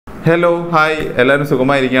Hello hi എല്ലാവരും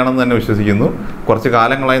സുഖമായിരിക്കുകയാണെന്ന് തന്നെ വിശ്വസിക്കുന്നു. കുറച്ച്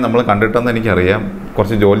കാലങ്ങളായി നമ്മൾ കണ്ടിട്ടെന്ന് എനിക്കറിയാം.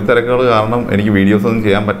 കുറച്ച് ജോലി തിരക്കുകൾ കാരണം എനിക്ക് വീഡിയോസ് ഒന്നും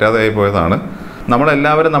ചെയ്യാൻ പറ്റാതെയായി പോയതാണ്.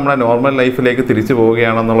 നമ്മളെല്ലാവരും നമ്മുടെ നോർമൽ ലൈഫിലേക്ക് തിരിച്ചു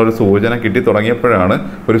പോവുകയാണെന്നുള്ളൊരു സൂചന കിട്ടി തുടങ്ങിയപ്പോഴാണ്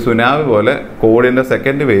ഒരു സുനാമി പോലെ കോവിഡിൻ്റെ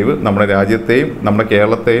സെക്കൻഡ് വേവ് നമ്മുടെ രാജ്യത്തെയും നമ്മുടെ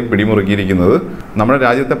കേരളത്തെയും പിടിമുറുക്കിയിരിക്കുന്നത്. നമ്മുടെ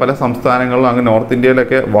രാജ്യത്തെ പല സംസ്ഥാനങ്ങളിലും അങ്ങ് നോർത്ത്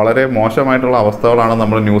ഇന്ത്യയിലൊക്കെ വളരെ മോശമായിട്ടുള്ള അവസ്ഥകളാണ്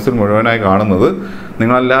നമ്മൾ ന്യൂസിൽ മുഴുവനായി കാണുന്നത്.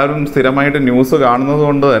 നിങ്ങളെല്ലാവരും സ്ഥിരമായിട്ട് ന്യൂസ് കാണുന്നത്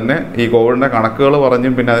കൊണ്ട് തന്നെ ഈ കോവിഡിൻ്റെ കണക്കുകൾ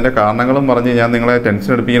പറഞ്ഞും പിന്നെ അതിൻ്റെ കാരണങ്ങളും പറഞ്ഞ് ഞാൻ നിങ്ങളെ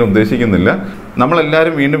ടെൻഷൻ എടുപ്പിക്കാൻ ഉദ്ദേശിക്കുന്നില്ല.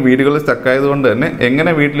 നമ്മളെല്ലാവരും വീണ്ടും വീടുകളിൽ സ്റ്റക്കായതുകൊണ്ട് തന്നെ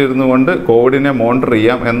എങ്ങനെ വീട്ടിലിരുന്നു കൊണ്ട് കോവിഡിനെ മോണിറ്റർ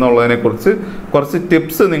ചെയ്യാം എന്നുള്ളതിനെക്കുറിച്ച് കുറച്ച്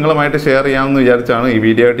ടിപ്സ് നിങ്ങളുമായിട്ട് ഷെയർ ചെയ്യാമെന്ന് വിചാരിച്ചാണ് ഈ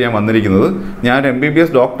വീഡിയോ ആയിട്ട് ഞാൻ വന്നിരിക്കുന്നത്. ഞാൻ MBBS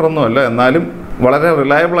ഡോക്ടറൊന്നുമല്ല, എന്നാലും വളരെ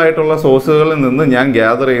റിലയബിൾ ആയിട്ടുള്ള സോഴ്സുകളിൽ നിന്ന് ഞാൻ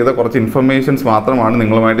ഗ്യാദർ ചെയ്ത കുറച്ച് ഇൻഫർമേഷൻസ് മാത്രമാണ്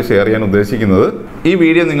നിങ്ങളുമായിട്ട് ഷെയർ ചെയ്യാൻ ഉദ്ദേശിക്കുന്നത്. ഈ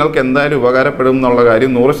വീഡിയോ നിങ്ങൾക്ക് എന്തായാലും ഉപകാരപ്പെടും എന്നുള്ള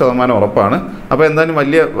കാര്യം 100% ഉറപ്പാണ്. അപ്പോൾ എന്തായാലും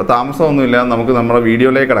വലിയ താമസമൊന്നുമില്ല, നമുക്ക് നമ്മുടെ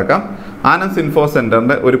വീഡിയോയിലേക്ക് കിടക്കാം. ആനന്ദ് ഇൻഫോ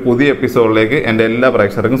സെൻറ്ററിൻ്റെ ഒരു പുതിയ എപ്പിസോഡിലേക്ക് എൻ്റെ എല്ലാ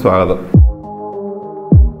പ്രേക്ഷകർക്കും സ്വാഗതം.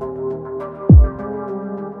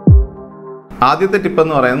 ആദ്യത്തെ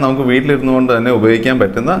ടിപ്പെന്ന് പറയുന്നത് നമുക്ക് വീട്ടിലിരുന്നു കൊണ്ട് തന്നെ ഉപയോഗിക്കാൻ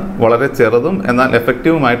പറ്റുന്ന വളരെ ചെറുതും എന്നാൽ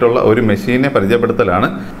എഫക്റ്റീവുമായിട്ടുള്ള ഒരു മെഷീനെ പരിചയപ്പെടുത്തലാണ്.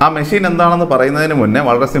 ആ മെഷീൻ എന്താണെന്ന് പറയുന്നതിന് മുന്നേ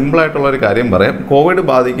വളരെ സിമ്പിളായിട്ടുള്ള ഒരു കാര്യം പറയാം. കോവിഡ്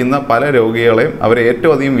ബാധിക്കുന്ന പല രോഗികളെയും അവരെ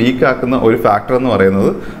ഏറ്റവും അധികം വീക്കാക്കുന്ന ഒരു ഫാക്ടർ എന്ന്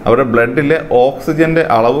പറയുന്നത് അവരുടെ ബ്ലഡിലെ ഓക്സിജൻ്റെ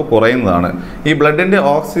അളവ് കുറയുന്നതാണ്. ഈ ബ്ലഡിൻ്റെ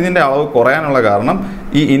ഓക്സിജൻ്റെ അളവ് കുറയാനുള്ള കാരണം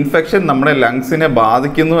ഈ ഇൻഫെക്ഷൻ നമ്മുടെ ലങ്സിനെ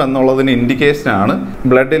ബാധിക്കുന്നു എന്നുള്ളതിന് ഇൻഡിക്കേഷനാണ്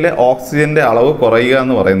ബ്ലഡിലെ ഓക്സിജൻ്റെ അളവ് കുറയുക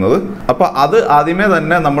എന്ന് പറയുന്നത്. അപ്പോൾ അത് ആദ്യമേ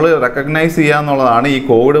തന്നെ നമ്മൾ റെക്കഗ്നൈസ് ചെയ്യുക എന്നുള്ളതാണ് ഈ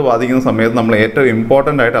കോവിഡ് ബാധിക്കുന്ന സമയത്ത് നമ്മൾ ഏറ്റവും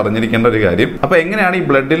ഇമ്പോർട്ടൻ്റ് ആയിട്ട് അറിഞ്ഞിരിക്കേണ്ട ഒരു കാര്യം. അപ്പോൾ എങ്ങനെയാണ് ഈ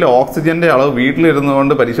ബ്ലഡിലെ ഓക്സിജൻ്റെ അളവ് വീട്ടിലിരുന്നു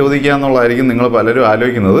കൊണ്ട് പരിശോധിക്കുക എന്നുള്ളതായിരിക്കും നിങ്ങൾ പലരും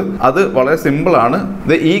ആലോചിക്കുന്നത്. അത് വളരെ സിമ്പിളാണ്.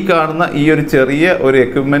 ഇത് ഈ കാണുന്ന ഈ ഒരു ചെറിയ ഒരു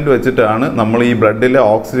എക്യുപ്മെൻറ്റ് വെച്ചിട്ടാണ് നമ്മൾ ഈ ബ്ലഡിലെ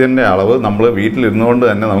ഓക്സിജൻ്റെ അളവ് നമ്മൾ വീട്ടിലിരുന്നു കൊണ്ട്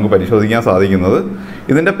തന്നെ നമുക്ക് പരിശോധിക്കാൻ സാധിക്കുന്നത്.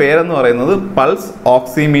 ഇതിൻ്റെ പേരെന്ന് പറയുന്നത് പൾസ്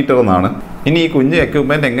ഓക്സിമീറ്റർ എന്നാണ്. ഇനി ഈ കുഞ്ഞ്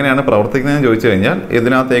എക്യുപ്മെൻറ്റ് എങ്ങനെയാണ് പ്രവർത്തിക്കുന്നതെന്ന് ചോദിച്ചു കഴിഞ്ഞാൽ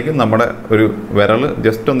ഇതിനകത്തേക്ക് നമ്മുടെ ഒരു വിരൽ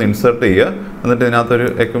ജസ്റ്റ് ഒന്ന് ഇൻസേർട്ട് ചെയ്യുക. എന്നിട്ട് ഇതിനകത്തൊരു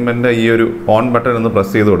എക്യുപ്മെൻറ്റ് ഈ ഒരു ഓൺ ബട്ടൺ ഒന്ന്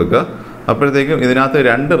പ്രസ് ചെയ്ത് കൊടുക്കുക. അപ്പോഴത്തേക്കും ഇതിനകത്ത്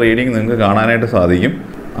 2 റീഡിങ് നിങ്ങൾക്ക് കാണാനായിട്ട് സാധിക്കും.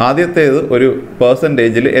 ആദ്യത്തേത് ഒരു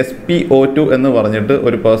പെർസെൻറ്റേജിൽ SpO2 എന്ന് പറഞ്ഞിട്ട്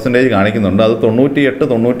ഒരു പെർസെൻറ്റേജ് കാണിക്കുന്നുണ്ട്. അത്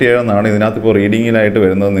 98-97 എന്നാണ് ഇതിനകത്ത് ഇപ്പോൾ റീഡിങ്ങിലായിട്ട്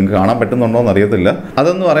വരുന്നത്. നിങ്ങൾക്ക് കാണാൻ പറ്റുന്നുണ്ടോ എന്ന് അറിയത്തില്ല.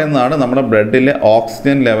 അതെന്ന് പറയുന്നതാണ് നമ്മുടെ ബ്ലഡിലെ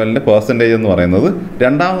ഓക്സിജൻ ലെവലിൻ്റെ പെർസെൻറ്റേജ് എന്ന് പറയുന്നത്.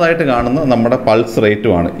 രണ്ടാമതായിട്ട് കാണുന്ന നമ്മുടെ പൾസ്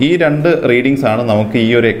റേറ്റുമാണ്. ഈ 2 റീഡിങ്സ് ആണ് നമുക്ക് ഈ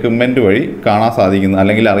ഒരു എക്യുപ്മെൻറ്റ് വഴി കാണാൻ സാധിക്കുന്നത്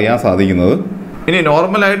അല്ലെങ്കിൽ അറിയാൻ സാധിക്കുന്നത്. ഇനി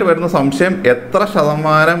നോർമലായിട്ട് വരുന്ന സംശയം എത്ര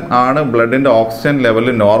ശതമാനം ആണ് ബ്ലഡിൻ്റെ ഓക്സിജൻ ലെവൽ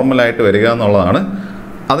നോർമലായിട്ട് വരിക എന്നുള്ളതാണ്.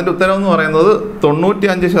 അതിൻ്റെ ഉത്തരം എന്ന് പറയുന്നത്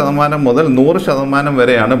 95% മുതൽ 100%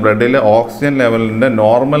 വരെയാണ് ബ്ലഡിലെ ഓക്സിജൻ ലെവലിൻ്റെ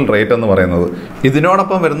നോർമൽ റേറ്റ് എന്ന് പറയുന്നത്.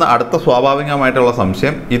 ഇതിനോടൊപ്പം വരുന്ന അടുത്ത സ്വാഭാവികമായിട്ടുള്ള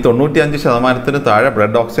സംശയം ഈ 95% താഴെ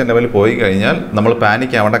ബ്ലഡ് ഓക്സിജൻ ലെവൽ പോയി കഴിഞ്ഞാൽ നമ്മൾ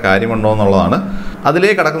പാനിക് ആവേണ്ട കാര്യമുണ്ടോ എന്നുള്ളതാണ്.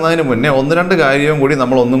 അതിലേക്ക് കടക്കുന്നതിന് മുന്നേ 1-2 കാര്യവും കൂടി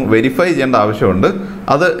നമ്മളൊന്നും വെരിഫൈ ചെയ്യേണ്ട ആവശ്യമുണ്ട്.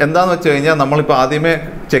 അത് എന്താണെന്ന് വെച്ച് കഴിഞ്ഞാൽ നമ്മളിപ്പോൾ ആദ്യമേ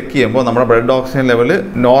ചെക്ക് ചെയ്യുമ്പോൾ നമ്മുടെ ബ്ലഡ് ഓക്സിജൻ ലെവൽ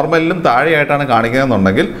നോർമലിലും താഴെയായിട്ടാണ്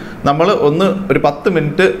കാണിക്കുന്നതെന്നുണ്ടെങ്കിൽ നമ്മൾ ഒരു 10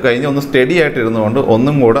 മിനിറ്റ് കഴിഞ്ഞ് ഒന്ന് സ്റ്റഡി ആയിട്ട് ഇരുന്നുകൊണ്ട്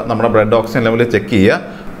ഒന്നും കൂടെ നമ്മുടെ ബ്ലഡ് ഓക്സിജൻ ലെവൽ ചെക്ക്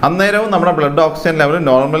ചെയ്യുക. അന്നേരവും നമ്മുടെ ബ്ലഡ് ഓക്സിജൻ ലെവൽ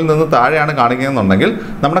നോർമലിൽ നിന്ന് താഴെയാണ് കാണിക്കുന്നതെന്നുണ്ടെങ്കിൽ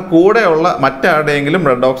നമ്മുടെ കൂടെയുള്ള മറ്റാരുടെയെങ്കിലും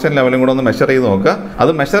ബ്ലഡ് ഓക്സിജൻ ലെവലും കൂടെ ഒന്ന് മെഷർ ചെയ്ത് നോക്കുക.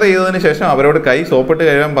 അത് മെഷർ ചെയ്തതിന് ശേഷം അവരോട് കൈ സോപ്പിട്ട്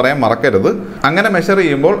കഴിയാൻ പറയാൻ മറക്കരുത്. അങ്ങനെ മെഷർ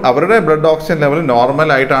ചെയ്യുമ്പോൾ അവരുടെ ബ്ലഡ് ഓക്സിജൻ ലെവൽ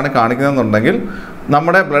നോർമലായിട്ടാണ് കാണിക്കുന്നതെന്നുണ്ടെങ്കിൽ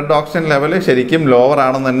നമ്മുടെ ബ്ലഡ് ഓക്സിജൻ ലെവൽ ശരിക്കും ലോവർ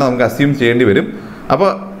ആണെന്ന് തന്നെ നമുക്ക് അസ്യൂം ചെയ്യേണ്ടി വരും. അപ്പോൾ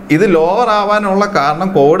ഇത് ലോവർ ആവാനുള്ള കാരണം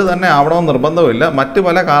കോവിഡ് തന്നെ ആവണമെന്ന് നിർബന്ധമില്ല. മറ്റ്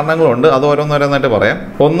പല കാരണങ്ങളുണ്ട്. അത് ഓരോന്നോരോന്നായിട്ട് പറയാം.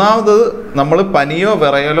 ഒന്നാമത് നമ്മൾ പനിയോ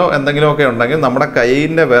വിറയലോ എന്തെങ്കിലുമൊക്കെ ഉണ്ടെങ്കിൽ നമ്മുടെ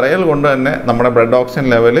കൈയിൻ്റെ വിറയൽ കൊണ്ട് തന്നെ നമ്മുടെ ബ്ലഡ് ഓക്സിജൻ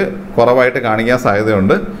ലെവൽ കുറവായിട്ട് കാണിക്കാൻ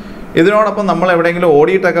സാധ്യതയുണ്ട്. ഇതിനോടൊപ്പം നമ്മൾ എവിടെയെങ്കിലും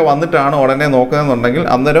ഓടിയിട്ടൊക്കെ വന്നിട്ടാണ് ഉടനെ നോക്കുന്നതെന്നുണ്ടെങ്കിൽ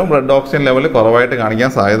അന്നേരവും ബ്ലഡ് ഓക്സിജൻ ലെവൽ കുറവായിട്ട്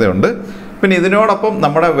കാണിക്കാൻ സാധ്യതയുണ്ട്. പിന്നെ ഇതിനോടൊപ്പം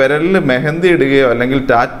നമ്മുടെ വിരലിൽ മെഹന്തി ഇടുകയോ അല്ലെങ്കിൽ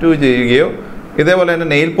ടാറ്റു ചെയ്യുകയോ ഇതേപോലെ തന്നെ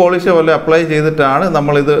നെയിൽ പോളിഷോ പോലെ അപ്ലൈ ചെയ്തിട്ടാണ്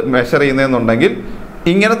നമ്മളിത് മെഷർ ചെയ്യുന്നതെന്നുണ്ടെങ്കിൽ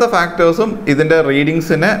ഇങ്ങനത്തെ ഫാക്ടേഴ്സും ഇതിൻ്റെ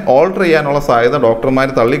റീഡിങ്സിനെ ഓൾട്ടർ ചെയ്യാനുള്ള സാധ്യത ഡോക്ടർമാർ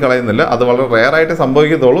തള്ളിക്കളയുന്നില്ല. അത് വളരെ റെയറായിട്ട്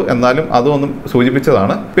സംഭവിക്കത്തുള്ളൂ, എന്നാലും അതൊന്നും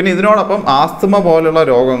സൂചിപ്പിച്ചതാണ്. പിന്നെ ഇതിനോടൊപ്പം ആസ്തമ പോലുള്ള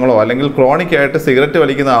രോഗങ്ങളോ അല്ലെങ്കിൽ ക്രോണിക് ആയിട്ട് സിഗരറ്റ്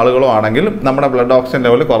വലിക്കുന്ന ആളുകളോ ആണെങ്കിൽ നമ്മുടെ ബ്ലഡ് ഓക്സിജൻ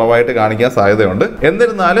ലെവൽ കുറവായിട്ട് കാണിക്കാൻ സാധ്യതയുണ്ട്.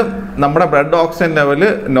 എന്നിരുന്നാലും നമ്മുടെ ബ്ലഡ് ഓക്സിജൻ ലെവൽ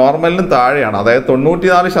നോർമലിനും താഴെയാണ്, അതായത്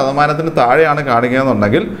 94% താഴെയാണ്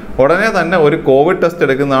കാണിക്കുകയെന്നുണ്ടെങ്കിൽ ഉടനെ തന്നെ ഒരു കോവിഡ് ടെസ്റ്റ്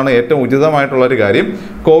എടുക്കുന്നതാണ് ഏറ്റവും ഉചിതമായിട്ടുള്ളൊരു കാര്യം.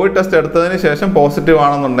 കോവിഡ് ടെസ്റ്റ് എടുത്തതിന് ശേഷം പോസിറ്റീവ്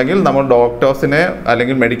ആണെന്നുണ്ടെങ്കിൽ നമ്മൾ ഡോക്ടേഴ്സിനെ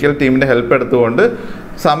അല്ലെങ്കിൽ മെഡിക്കൽ ടീമിൻ്റെ ഹെൽപ്പ് എടുത്തുകൊണ്ട്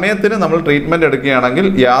സമയത്തിന് നമ്മൾ ട്രീറ്റ്മെൻറ്റ് എടുക്കുകയാണെങ്കിൽ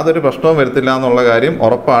യാതൊരു പ്രശ്നവും വരുത്തില്ല എന്നുള്ള കാര്യം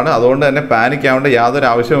ഉറപ്പാണ്. അതുകൊണ്ട് തന്നെ പാനിക് ആവേണ്ട യാതൊരു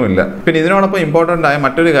ആവശ്യവുമില്ല. പിന്നെ ഇതിനോടൊപ്പം ഇമ്പോർട്ടൻ്റ് ആയ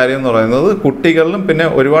മറ്റൊരു കാര്യം എന്ന് പറയുന്നത് കുട്ടികളിലും പിന്നെ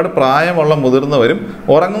ഒരുപാട് പ്രായമുള്ള മുതിർന്നവരും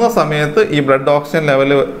ഉറങ്ങുന്ന സമയത്ത് ഈ ബ്ലഡ് ഓക്സിജൻ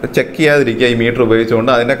ലെവൽ ചെക്ക് ചെയ്യാതിരിക്കുക ഈ മീറ്റർ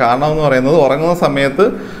ഉപയോഗിച്ചുകൊണ്ട്. അതിൻ്റെ കാരണം എന്ന് പറയുന്നത് ഉറങ്ങുന്ന സമയത്ത്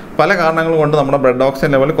പല കാരണങ്ങൾ കൊണ്ട് നമ്മുടെ ബ്ലഡ്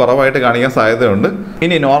ഓക്സിജൻ ലെവൽ കുറവായിട്ട് കാണിക്കാൻ സാധ്യതയുണ്ട്.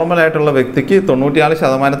 ഇനി നോർമലായിട്ടുള്ള വ്യക്തിക്ക്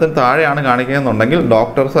 94% താഴെയാണ് കാണിക്കുന്നതെന്നുണ്ടെങ്കിൽ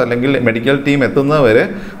ഡോക്ടേഴ്സ് അല്ലെങ്കിൽ മെഡിക്കൽ ടീം എത്തുന്നതുവരെ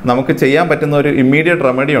നമുക്ക് ചെയ്യാൻ പറ്റുന്ന ഒരു ഇമ്മീഡിയറ്റ്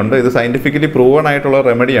റെമഡി ഉണ്ട്. ഇത് സയൻറ്റിഫിക്കലി പ്രൂവൺ ആയിട്ടുള്ള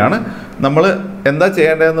റെമഡിയാണ്. നമ്മൾ എന്താ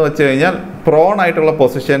ചെയ്യേണ്ടതെന്ന് വെച്ച് കഴിഞ്ഞാൽ പ്രോൺ ആയിട്ടുള്ള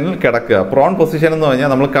പൊസിഷനിൽ കിടക്കുക. പ്രോൺ പൊസിഷൻ എന്ന് പറഞ്ഞാൽ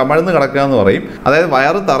നമ്മൾ കമഴ്ന്ന് കിടക്കുക എന്ന് പറയും. അതായത്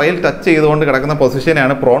വയറ് തറയിൽ ടച്ച് ചെയ്തുകൊണ്ട് കിടക്കുന്ന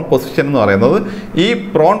പൊസിഷനെയാണ് പ്രോൺ പൊസിഷൻ എന്ന് പറയുന്നത്. ഈ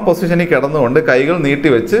പ്രോൺ പൊസിഷനിൽ കിടന്നുകൊണ്ട് കൈകൾ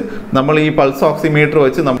നീട്ടിവെച്ച് നമ്മൾ ഈ പൾസ് ഓക്സിമീറ്റർ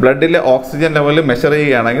വെച്ച് ബ്ലഡിലെ ഓക്സിജൻ ലെവൽ മെഷർ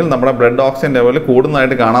ചെയ്യുകയാണെങ്കിൽ നമ്മുടെ ബ്ലഡ് ഓക്സിജൻ ലെവൽ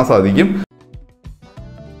കൂടുന്നതായിട്ട് കാണാൻ സാധിക്കും.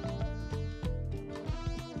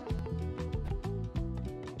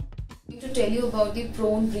 To tell you about the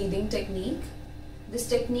prone breathing technique. This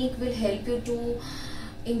technique will help you to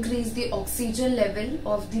increase the oxygen level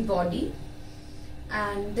of the body,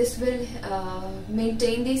 and this will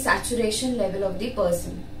maintain the saturation level of the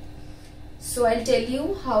person. So I'll tell you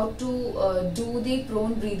how to do the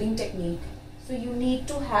prone breathing technique. So you need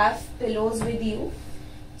to have pillows with you,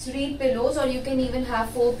 3 pillows, or you can even have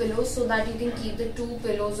 4 pillows, so that you can keep the 2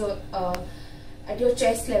 pillows at your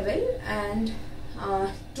chest level, and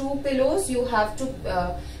 2 pillows you have to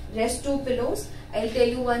rest 2 pillows. I'll tell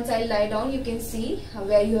you once I lie down, you can see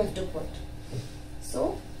where you have to put. So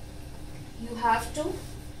you have to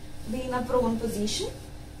be in a prone position.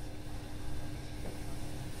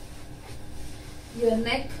 Your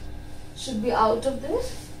neck should be out of this.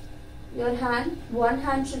 Your hand, one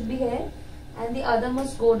hand should be here and the other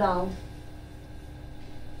must go down.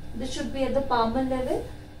 This should be at the palmar level,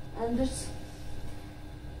 and this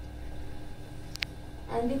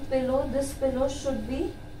and the pillow, this pillow should be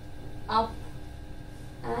up,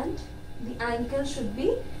 and the ankle should be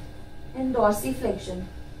in dorsiflexion.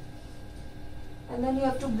 And then you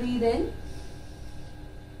have to breathe in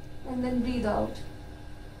and then breathe out.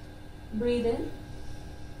 Breathe in,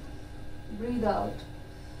 breathe out.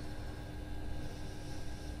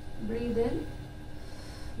 Breathe in,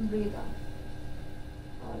 breathe out.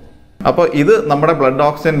 All right. അപ്പോൾ ഇത് നമ്മുടെ blood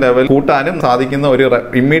oxygen level കൂട്ടാനും സാധിക്കുന്ന ഒരു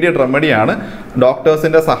immediate റെമഡിയാണ്,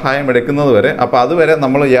 ഡോക്ടേഴ്സിന്റെ സഹായം എടുക്കുന്നത് വരെ. അപ്പോൾ അതുവരെ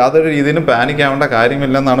നമ്മൾ യാതൊരു രീതിയിലും പാനിക് ആവേണ്ട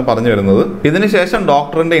കാര്യമില്ലെന്നാണ് പറഞ്ഞു വരുന്നത്. ഇതിനുശേഷം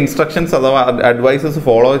ഡോക്ടറിന്റെ ഇൻസ്ട്രക്ഷൻസ് അഥവാ അഡ്വൈസസ്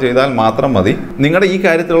ഫോളോ ചെയ്താൽ മാത്രം മതി. നിങ്ങളുടെ ഈ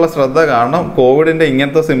കാര്യത്തിലുള്ള ശ്രദ്ധ കാരണം കോവിഡിന്റെ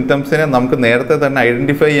ഇങ്ങനത്തെ സിംറ്റംസിനെ നമുക്ക് നേരത്തെ തന്നെ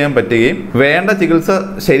ഐഡന്റിഫൈ ചെയ്യാൻ പറ്റുകയും വേണ്ട ചികിത്സ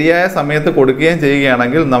ശരിയായ സമയത്ത് കൊടുക്കുകയും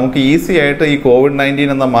ചെയ്യുകയാണെങ്കിൽ നമുക്ക് ഈസി ആയിട്ട് ഈ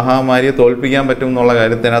COVID-19 എന്ന മഹാമാരിയെ തോൽപ്പിക്കാൻ പറ്റും എന്നുള്ള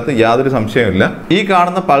കാര്യത്തിനകത്ത് യാതൊരു സംശയമില്ല. ഈ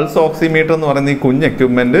കാണുന്ന പൾസ് ഓക്സിമീറ്റർ എന്ന് പറയുന്ന ഈ കുഞ്ഞ്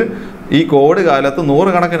എക്യുപ്മെന്റ് ഈ കോവിഡ് കാലത്ത്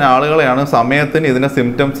നൂറുകണക്കിന് ആളുകളെയാണ് സമയത്തിന് ഇതിനെ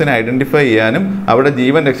സിംറ്റംസിനെ ഐഡന്റിഫൈ ചെയ്യാനും അവരുടെ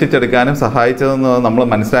ജീവൻ രക്ഷിച്ചെടുക്കാനും സഹായിച്ചതെന്ന് നമ്മൾ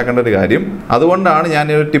മനസ്സിലാക്കേണ്ട ഒരു കാര്യം. അതുകൊണ്ടാണ്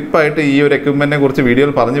ഞാൻ ഒരു ടിപ്പായിട്ട് ഈ ഒരു എക്യുപ്മെന്റിനെ കുറിച്ച്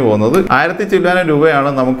വീഡിയോയിൽ പറഞ്ഞു പോകുന്നത്. 1000 ചില്ലാനം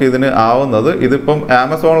രൂപയാണ് നമുക്ക് ഇതിന് ആവുന്നത്. ഇതിപ്പം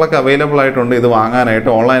ആമസോണിലൊക്കെ അവൈലബിൾ ആയിട്ടുണ്ട്. ഇത് വാങ്ങാനായിട്ട്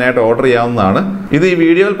ഓൺലൈനായിട്ട് ഓർഡർ ചെയ്യാവുന്നതാണ്. ഇത് ഈ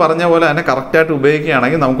വീഡിയോയിൽ പറഞ്ഞ പോലെ തന്നെ കറക്റ്റായിട്ട്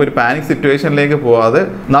ഉപയോഗിക്കുകയാണെങ്കിൽ നമുക്കൊരു പാനിക് സിറ്റുവേഷനിലേക്ക് പോകാതെ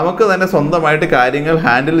നമുക്ക് തന്നെ സ്വന്തമായിട്ട് കാര്യങ്ങൾ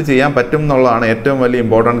ഹാൻഡിൽ ചെയ്യാൻ പറ്റും എന്നുള്ളതാണ് ഏറ്റവും വലിയ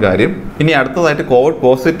ഇമ്പോർട്ടൻറ്റ് കാര്യം. ഇനി അടുത്തതായിട്ട് കോവിഡ്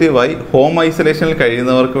പോസിറ്റീവായി ഹോം ഐസൊലേഷനിൽ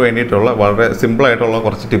കഴിയുന്നവർക്ക് വേണ്ടിയിട്ടുള്ള വളരെ സിമ്പിളായിട്ടുള്ള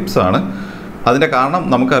കുറച്ച് ടിപ്സാണ്. അതിൻ്റെ കാരണം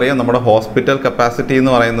നമുക്കറിയാം, നമ്മുടെ ഹോസ്പിറ്റൽ കപ്പാസിറ്റി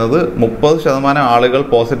എന്ന് പറയുന്നത് 30% ആളുകൾ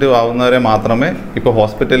പോസിറ്റീവ് ആവുന്നവരെ മാത്രമേ ഇപ്പോൾ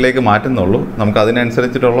ഹോസ്പിറ്റലിലേക്ക് മാറ്റുന്നുള്ളൂ. നമുക്ക്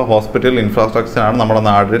അതിനനുസരിച്ചിട്ടുള്ള ഹോസ്പിറ്റൽ ഇൻഫ്രാസ്ട്രക്ചറാണ് നമ്മുടെ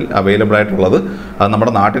നാട്ടിൽ അവൈലബിൾ ആയിട്ടുള്ളത്. അത്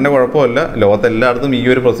നമ്മുടെ നാട്ടിൻ്റെ കുഴപ്പമല്ല, ലോകത്തെല്ലായിടത്തും ഈ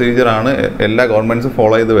ഒരു പ്രൊസീജിയറാണ് എല്ലാ ഗവൺമെൻറ്റ്സും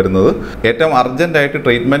ഫോളോ ചെയ്ത് വരുന്നത്. ഏറ്റവും അർജൻറ്റായിട്ട്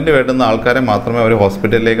ട്രീറ്റ്മെൻറ്റ് വേണ്ടുന്ന ആൾക്കാരെ മാത്രമേ അവർ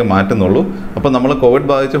ഹോസ്പിറ്റലിലേക്ക് മാറ്റുന്നുള്ളൂ. അപ്പോൾ നമ്മൾ കോവിഡ്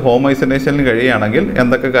ബാധിച്ച് ഹോം ഐസൊലേഷനിൽ കഴിയുകയാണെങ്കിൽ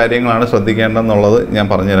എന്തൊക്കെ കാര്യങ്ങളാണ് ശ്രദ്ധിക്കേണ്ടതെന്നുള്ളത് ഞാൻ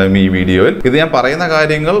പറഞ്ഞുതരാം ഈ വീഡിയോയിൽ. ഇത് ഞാൻ പറയുന്ന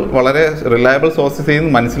കാര്യങ്ങൾ വളരെ റിലയബിൾ സോഴ്സസിൽ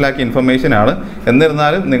നിന്ന് മനസ്സിലാക്കിയ ഇൻഫർമേഷൻ ആണ്.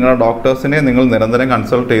 എന്നിരുന്നാലും നിങ്ങളുടെ ഡോക്ടേഴ്സിനെ നിങ്ങൾ നിരന്തരം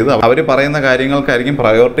കൺസൾട്ട് ചെയ്ത് അവർ പറയുന്ന കാര്യങ്ങൾക്കായിരിക്കും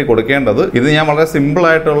പ്രയോറിറ്റി കൊടുക്കേണ്ടത്. ഇത് ഞാൻ വളരെ സിമ്പിൾ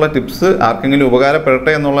ആയിട്ടുള്ള ടിപ്സ് ആർക്കെങ്കിലും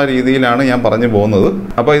ഉപകാരപ്പെടട്ടെ എന്നുള്ള രീതിയിലാണ് ഞാൻ പറഞ്ഞു പോകുന്നത്.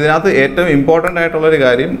 അപ്പോൾ ഇതിനകത്ത് ഏറ്റവും ഇമ്പോർട്ടൻ്റ് ആയിട്ടുള്ളൊരു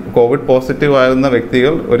കാര്യം, കോവിഡ് പോസിറ്റീവ് ആകുന്ന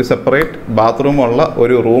വ്യക്തികൾ ഒരു സെപ്പറേറ്റ് ബാത്റൂമുള്ള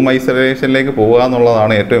ഒരു റൂം ഐസൊലേഷനിലേക്ക് പോകുക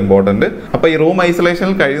എന്നുള്ളതാണ് ഏറ്റവും ഇമ്പോർട്ടൻറ്റ്. അപ്പോൾ ഈ റൂം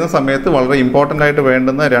ഐസൊലേഷനിൽ കഴിയുന്ന സമയത്ത് വളരെ ഇമ്പോർട്ടൻ്റ് ആയിട്ട്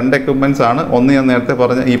വേണ്ടുന്ന 2 എക്യുപ്മെൻറ്റ്സ് ആണ്. ഒന്ന് ഞാൻ നേരത്തെ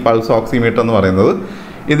പറഞ്ഞ ഈ പൾസ് ഓക്സിമീറ്റർ എന്ന് പറയുന്നത്.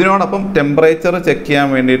 ഇതിനോടൊപ്പം ടെമ്പറേച്ചർ ചെക്ക് ചെയ്യാൻ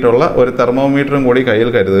വേണ്ടിയിട്ടുള്ള ഒരു തെർമോമീറ്ററും കൂടി കയ്യിൽ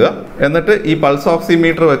കരുതുക. എന്നിട്ട് ഈ പൾസ്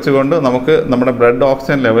ഓക്സിമീറ്റർ വെച്ചുകൊണ്ട് നമുക്ക് നമ്മുടെ ബ്ലഡ്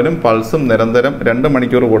ഓക്സിജൻ ലെവലും പൾസും നിരന്തരം 2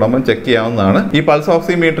 മണിക്കൂർ കൂടുമ്പോൾ ചെക്ക് ചെയ്യാവുന്നതാണ്. ഈ പൾസ്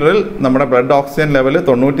ഓക്സിമീറ്ററിൽ നമ്മുടെ ബ്ലഡ് ഓക്സിജൻ ലെവൽ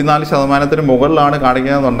 94% മുകളിലാണ്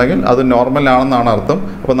കാണിക്കുന്നതെന്നുണ്ടെങ്കിൽ അത് നോർമൽ ആണെന്നാണ് അർത്ഥം.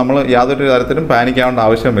 അപ്പോൾ നമ്മൾ യാതൊരു തരത്തിലും പാനിക് ആവേണ്ട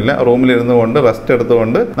ആവശ്യമില്ല. റൂമിലിരുന്നു കൊണ്ട് റെസ്റ്റ്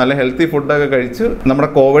എടുത്തുകൊണ്ട് നല്ല ഹെൽത്തി ഫുഡൊക്കെ കഴിച്ച്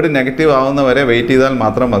നമ്മുടെ കോവിഡ് നെഗറ്റീവ് ആവുന്നവരെ വെയിറ്റ് ചെയ്താൽ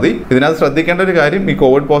മാത്രം മതി. ഇതിനകത്ത് ശ്രദ്ധിക്കേണ്ട ഒരു കാര്യം, ഈ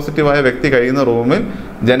കോവിഡ് പോസിറ്റീവായ വ്യക്തി കഴിയുന്ന റൂമിൽ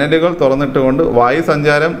ജനലുകൾ തുറന്നിട്ടുകൊണ്ട് വായു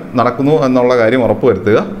സഞ്ചാരം നടക്കുന്നു എന്നുള്ള കാര്യം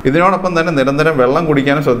ഉറപ്പുവരുത്തുക. ഇതിനോടൊപ്പം തന്നെ നിരന്തരം വെള്ളം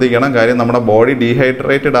കുടിക്കാനും ശ്രദ്ധിക്കണം. കാര്യം നമ്മുടെ ബോഡി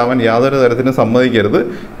ഡീഹൈഡ്രേറ്റഡ് ആവാൻ യാതൊരു തരത്തിലും സമ്മതിക്കരുത്.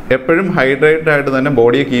 എപ്പോഴും ഹൈഡ്രേറ്റഡ് ആയിട്ട് തന്നെ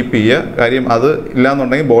ബോഡിയെ കീപ്പ് ചെയ്യുക. കാര്യം അത്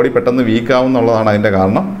ഇല്ലാന്നുണ്ടെങ്കിൽ ബോഡി പെട്ടെന്ന് വീക്ക് ആവും എന്നുള്ളതാണ് അതിൻ്റെ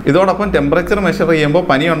കാരണം. ഇതോടൊപ്പം ടെമ്പറേച്ചർ മെഷർ ചെയ്യുമ്പോൾ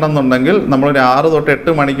പനി ഉണ്ടെന്നുണ്ടെങ്കിൽ നമ്മളൊരു 6 തൊട്ട്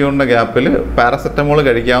 8 മണിക്കൂറിൻ്റെ ഗ്യാപ്പിൽ പാരസെറ്റമോൾ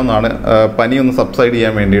കഴിക്കാവുന്നതാണ്, പനി ഒന്ന് സബ്സൈഡ്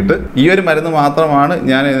ചെയ്യാൻ വേണ്ടിയിട്ട്. ഈ ഒരു മരുന്ന് മാത്രമാണ്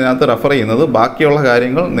ഞാൻ ഇതിനകത്ത് റെഫർ ചെയ്യുന്നത്. ബാക്കിയുള്ള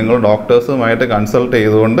കാര്യങ്ങൾ നിങ്ങൾ ഡോക്ടേഴ്സുമായിട്ട് കൺസൾട്ട്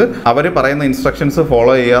ചെയ്തുകൊണ്ട് അവർ പറയുന്ന ഇൻസ്ട്രക്ഷൻസ്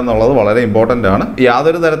ഫോളോ ചെയ്യുക എന്നുള്ളത് വളരെ ഇമ്പോർട്ടൻ്റ് ആണ്.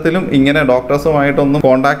 യാതൊരു തരത്തിലും ഇങ്ങനെ ഡോക്ടേഴ്സുമായിട്ടൊന്നും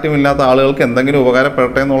കോൺടാക്റ്റും ഇല്ലാത്ത ആളുകൾക്ക് എന്തെങ്കിലും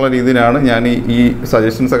ഉപകാരപ്പെടട്ടെ എന്നുള്ള രീതിയിലാണ് ഞാൻ ഈ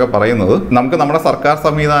സജഷൻസ് പറയുന്നത്. നമുക്ക് നമ്മുടെ സർക്കാർ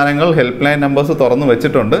സംവിധാനങ്ങൾ ഹെൽപ്പ് ലൈൻ നമ്പേഴ്സ് തുറന്നു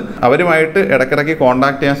വെച്ചിട്ടുണ്ട്. അവരുമായിട്ട് ഇടയ്ക്കിടയ്ക്ക്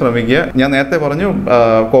കോൺടാക്ട് ചെയ്യാൻ ശ്രമിക്കുക. ഞാൻ നേരത്തെ പറഞ്ഞു,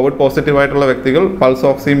 കോവിഡ് പോസിറ്റീവ് ആയിട്ടുള്ള വ്യക്തികൾ പൾസ്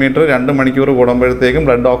ഓക്സിമീറ്റർ 2 മണിക്കൂർ കൂടുമ്പോഴത്തേക്കും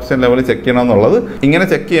ബ്ലഡ് ഓക്സിജൻ ലെവൽ ചെക്ക് ചെയ്യണം എന്നുള്ളത്. ഇങ്ങനെ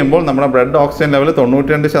ചെക്ക് ചെയ്യുമ്പോൾ നമ്മുടെ ബ്ലഡ് ഓക്സിജൻ ലെവൽ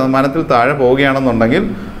 92% താഴെ പോവുകയാണെന്നുണ്ടെങ്കിൽ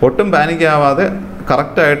ഒട്ടും പാനിക് ആവാതെ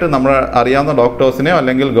കറക്റ്റായിട്ട് നമ്മൾ അറിയാവുന്ന ഡോക്ടേഴ്സിനെയോ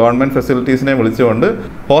അല്ലെങ്കിൽ ഗവൺമെൻറ് ഫെസിലിറ്റീസിനെയോ വിളിച്ചുകൊണ്ട്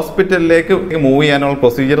ഹോസ്പിറ്റലിലേക്ക് മൂവ് ചെയ്യാനുള്ള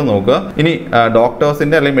പ്രൊസീജിയർ നോക്കുക. ഇനി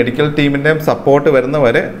ഡോക്ടേഴ്സിൻ്റെ അല്ലെങ്കിൽ മെഡിക്കൽ ടീമിൻ്റെയും സപ്പോർട്ട്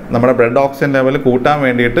വരുന്നവരെ നമ്മുടെ ബ്ലഡ് ഓക്സിജൻ ലെവൽ കൂട്ടാൻ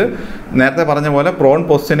വേണ്ടിയിട്ട് നേരത്തെ പറഞ്ഞ പോലെ പ്രോൺ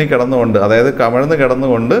പൊസിഷനിൽ കിടന്നുകൊണ്ട്, അതായത് കമിഴ്ന്ന്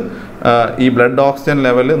കിടന്നുകൊണ്ട് ഈ ബ്ലഡ് ഓക്സിജൻ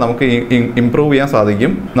ലെവൽ നമുക്ക് ഇംപ്രൂവ് ചെയ്യാൻ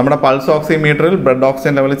സാധിക്കും. നമ്മുടെ pulse ഓക്സിമീറ്ററിൽ blood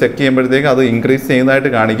oxygen level check ചെയ്യുമ്പോഴത്തേക്ക് അത് ഇൻക്രീസ്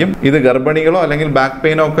ചെയ്യുന്നതായിട്ട് കാണിക്കും. ഇത് ഗർഭിണികളോ അല്ലെങ്കിൽ ബാക്ക്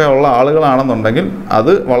പെയിനോ ഒക്കെ ഉള്ള ആളുകളാണെന്നുണ്ടെങ്കിൽ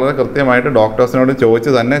അത് വളരെ കൃത്യമായിട്ട് ഡോക്ടേഴ്സിനോട്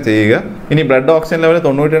ചോദിച്ച് തന്നെ ചെയ്യുക. ഇനി ബ്ലഡ് ഓക്സിജൻ ലെവൽ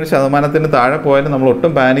 92% താഴെ പോയാലും നമ്മൾ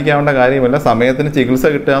ഒട്ടും പാനിക്കാവേണ്ട കാര്യമില്ല. സമയത്തിന് ചികിത്സ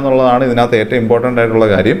കിട്ടുക എന്നുള്ളതാണ് ഇതിനകത്ത് ഏറ്റവും ഇമ്പോർട്ടൻ്റ് ആയിട്ടുള്ള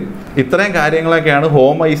കാര്യം. ഇത്രയും കാര്യങ്ങളൊക്കെയാണ്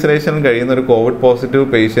ഹോം ഐസൊലേഷനിൽ കഴിയുന്ന ഒരു കോവിഡ് പോസിറ്റീവ്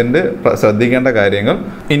പേഷ്യൻ്റ് ശ്രദ്ധിക്കേണ്ട കാര്യങ്ങൾ.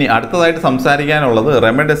 ഇനി അടുത്തതായിട്ട് സംസാരിക്കാനുള്ളത്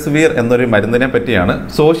റെമഡെസിവിർ എന്നൊരു മരുന്നിനെ പറ്റിയാണ്.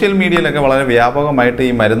 സോഷ്യൽ മീഡിയയിലൊക്കെ വളരെ വ്യാപകമായിട്ട്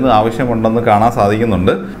ഈ മരുന്ന് ആവശ്യമുണ്ടെന്ന് കാണാൻ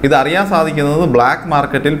സാധിക്കുന്നുണ്ട്. ഇത് അറിയാൻ സാധിക്കുന്നത് ബ്ലാക്ക്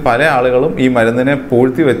മാർക്കറ്റിൽ പല ആളുകളും ഈ മരുന്നിനെ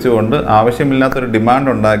പൂഴ്ത്തി വെച്ചുകൊണ്ട് ആവശ്യമില്ലാത്തൊരു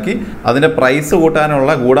ഡിമാൻഡ് ഉണ്ടാക്കി അതിൻ്റെ പ്രൈസ്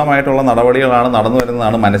കൂട്ടാനുള്ള ഗൂഢമായിട്ടുള്ള നടപടികളാണ് നടന്നു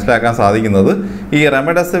വരുന്നതാണ് മനസ്സിലാക്കാൻ സാധിക്കുന്നത്. ഈ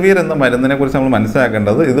റെമഡെസിവിർ എന്ന മരുന്നിനെ കുറിച്ച് നമ്മൾ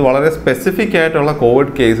മനസ്സിലാക്കേണ്ടത്, ഇത് വളരെ സ്പെസിഫിക് ആയിട്ടുള്ള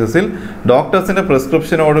കോവിഡ് കേസസിൽ ഡോക്ടേഴ്സിന്റെ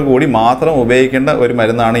പ്രിസ്ക്രിപ്ഷനോട് കൂടി മാത്രം ഉപയോഗിക്കേണ്ട ഒരു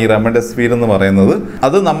മരുന്നാണ് ഈ റെമഡെസിവിർ എന്ന് പറയുന്നത്.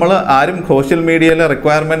 അത് നമ്മൾ ആരും സോഷ്യൽ മീഡിയയിലെ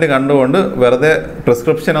റിക്വയർമെന്റ് കണ്ടുകൊണ്ട് വെറുതെ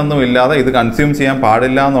പ്രിസ്ക്രിപ്ഷൻ ഒന്നും ഇല്ലാതെ ഇത് കൺസ്യൂം ചെയ്യാൻ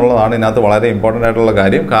പാടില്ല എന്നുള്ളതാണ് ഇതിനകത്ത് വളരെ ഇമ്പോർട്ടൻ്റ് ആയിട്ടുള്ള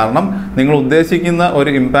കാര്യം. കാരണം നിങ്ങൾ ഉദ്ദേശിക്കുന്ന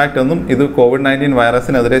ഒരു ഇമ്പാക്റ്റ് ഒന്നും ഇത് COVID-19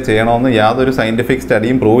 വൈറസിനെതിരെ ചെയ്യണമെന്ന് യാതൊരു സയന്റിഫിക്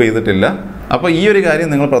സ്റ്റഡിയും പ്രൂവ് ചെയ്തിട്ടില്ല. അപ്പോൾ ഈ ഒരു കാര്യം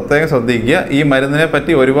നിങ്ങൾ പ്രത്യേകം ശ്രദ്ധിക്കുക. ഈ മരുന്നിനെ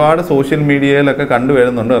പറ്റി ഒരുപാട് സോഷ്യൽ മീഡിയയിലൊക്കെ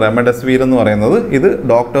കണ്ടുവരുന്നുണ്ട്. റെമഡെസിവിർ എന്ന് പറയുന്നത് ഇത്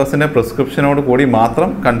ഡോക്ടേഴ്സിന്റെ പ്രിസ്ക്രിപ്ഷനോട് കൂടി മാത്രം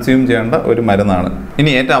കൺസ്യൂം ചെയ്യേണ്ട ഒരു മരുന്നാണ്.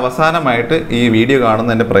 ഇനി ഏറ്റവും അവസാനമായിട്ട് ഈ വീഡിയോ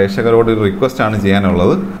കാണുന്ന എൻ്റെ പ്രേക്ഷകരോട് ഒരു റിക്വസ്റ്റ് ആണ്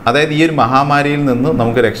ചെയ്യാനുള്ളത്. അതായത് ഈ ഒരു മഹാമാരിയിൽ നിന്ന്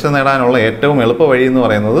നമുക്ക് രക്ഷ നേടാനുള്ള ഏറ്റവും എളുപ്പ വഴി എന്ന്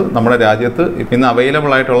പറയുന്നത് നമ്മുടെ രാജ്യത്ത് ഇന്ന്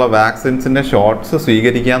അവൈലബിൾ ആയിട്ടുള്ള വാക്സിൻസിന്റെ ഷോട്ട്സ്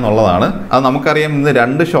സ്വീകരിക്കുക എന്നുള്ളതാണ്. അത് നമുക്കറിയാം, ഇന്ന്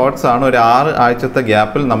 2 ഷോട്ട്സ് ആണ് ഒരു 6 ആഴ്ചത്തെ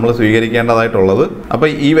ഗ്യാപ്പിൽ നമ്മൾ സ്വീകരിക്കേണ്ടതായിട്ടുള്ളത്. അപ്പോൾ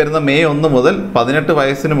ഈ വരുന്ന മെയ് 1 മുതൽ 18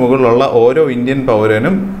 വയസ്സിന് മുകളിലുള്ള ഓരോ ഇന്ത്യൻ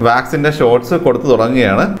പൗരനും വാക്സിൻ്റെ ഷോട്ട്സ് കൊടുത്തു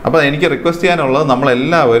തുടങ്ങുകയാണ്. അപ്പോൾ എനിക്ക് റിക്വസ്റ്റ് ചെയ്യാനുള്ളത്,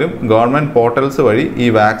 നമ്മളെല്ലാവരും ഗവൺമെൻറ് പോർട്ടൽസ് വഴി ഈ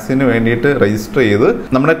വാക്സിന് വേണ്ടിയിട്ട് രജിസ്റ്റർ ചെയ്ത്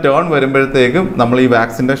നമ്മുടെ ടേൺ വരുമ്പോഴത്തേക്കും നമ്മൾ ഈ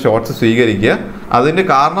വാക്സിൻ്റെ ഷോട്ട്സ് സ്വീകരിക്കുക. അതിൻ്റെ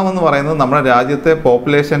കാരണമെന്ന് പറയുന്നത്, നമ്മുടെ രാജ്യത്തെ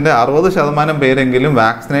പോപ്പുലേഷൻ്റെ 60% പേരെങ്കിലും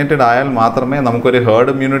വാക്സിനേറ്റഡ് ആയാൽ മാത്രമേ നമുക്കൊരു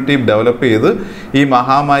ഹേർഡ് ഇമ്മ്യൂണിറ്റി ഡെവലപ്പ് ചെയ്ത് ഈ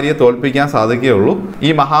മഹാമാരിയെ തോൽപ്പിക്കാൻ സാധിക്കുകയുള്ളൂ. ഈ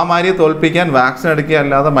മഹാമാരിയെ തോൽപ്പിക്കാൻ വാക്സിൻ എടുക്കുക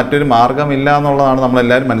അല്ലാതെ മറ്റൊരു മാർഗ്ഗമില്ല എന്നുള്ളതാണ്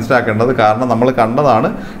നമ്മളെല്ലാവരും മനസ്സിലാക്കേണ്ടത്. കാരണം നമ്മൾ കണ്ടതാണ്,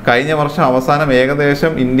 കഴിഞ്ഞ വർഷം അവസാനം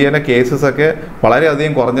ഏകദേശം ഇന്ത്യയിലെ കേസസ് ഒക്കെ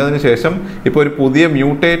വളരെയധികം കുറഞ്ഞതിന് ശേഷം ഇപ്പോൾ ഒരു പുതിയ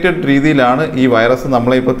മ്യൂട്ടേറ്റഡ് രീതിയിലാണ് ഈ വൈറസ്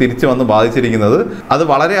നമ്മളെ ഇപ്പോൾ തിരിച്ചു വന്ന് ബാധിച്ചിരിക്കുന്നത്. അത്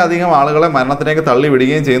വളരെയധികം ആളുകളെ മരണത്തിലേക്ക്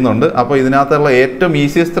തള്ളിവിടുകയും ചെയ്യുന്നുണ്ട്. അപ്പോൾ ഇതിനകത്തുള്ള ഏറ്റവും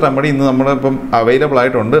ഈസിയസ്റ്റ് റെമഡി ഇന്ന് നമ്മളിപ്പം അവൈലബിൾ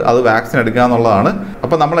ആയിട്ടുണ്ട്, അത് വാക്സിൻ എടുക്കുക എന്നുള്ളതാണ്.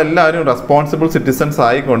 അപ്പോൾ നമ്മളെല്ലാവരും റെസ്പോൺസിബിൾ സിറ്റിസൺസ്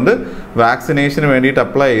ആയിക്കൊണ്ട് വാക്സിനേഷന് വേണ്ടിയിട്ട്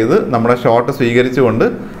അപ്ലൈ ചെയ്ത് നമ്മുടെ ഷോട്ട് സ്വീകരിച്ചുകൊണ്ട്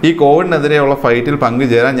ഈ കോവിഡിനെതിരെയുള്ള ഫൈറ്റിൽ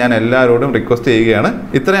പങ്കുചേരാൻ ഞാൻ എല്ലാവരോടും റിക്വസ്റ്റ് ചെയ്യുകയാണ്.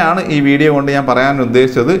 ഇത്രയാണ് ഈ വീഡിയോ കൊണ്ട് ഞാൻ പറയാൻ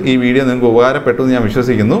ഉദ്ദേശിച്ചത്. ഈ വീഡിയോ നിങ്ങൾക്ക് ഉപകാരപ്പെട്ടു എന്ന് ഞാൻ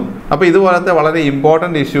വിശ്വസിക്കുന്നു. അപ്പോൾ ഇതുപോലത്തെ വളരെ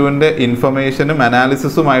ഇമ്പോർട്ടൻ്റ് ഇഷ്യൂവിൻ്റെ ഇൻഫർമേഷനും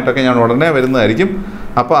അനാലിസിസുമായിട്ടൊക്കെ ഞാൻ ഉടനെ വരുന്നതായിരിക്കും.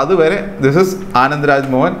 അപ്പോൾ അതുവരെ this is Anand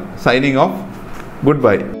Raj Mohan signing off. Good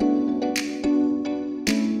bye.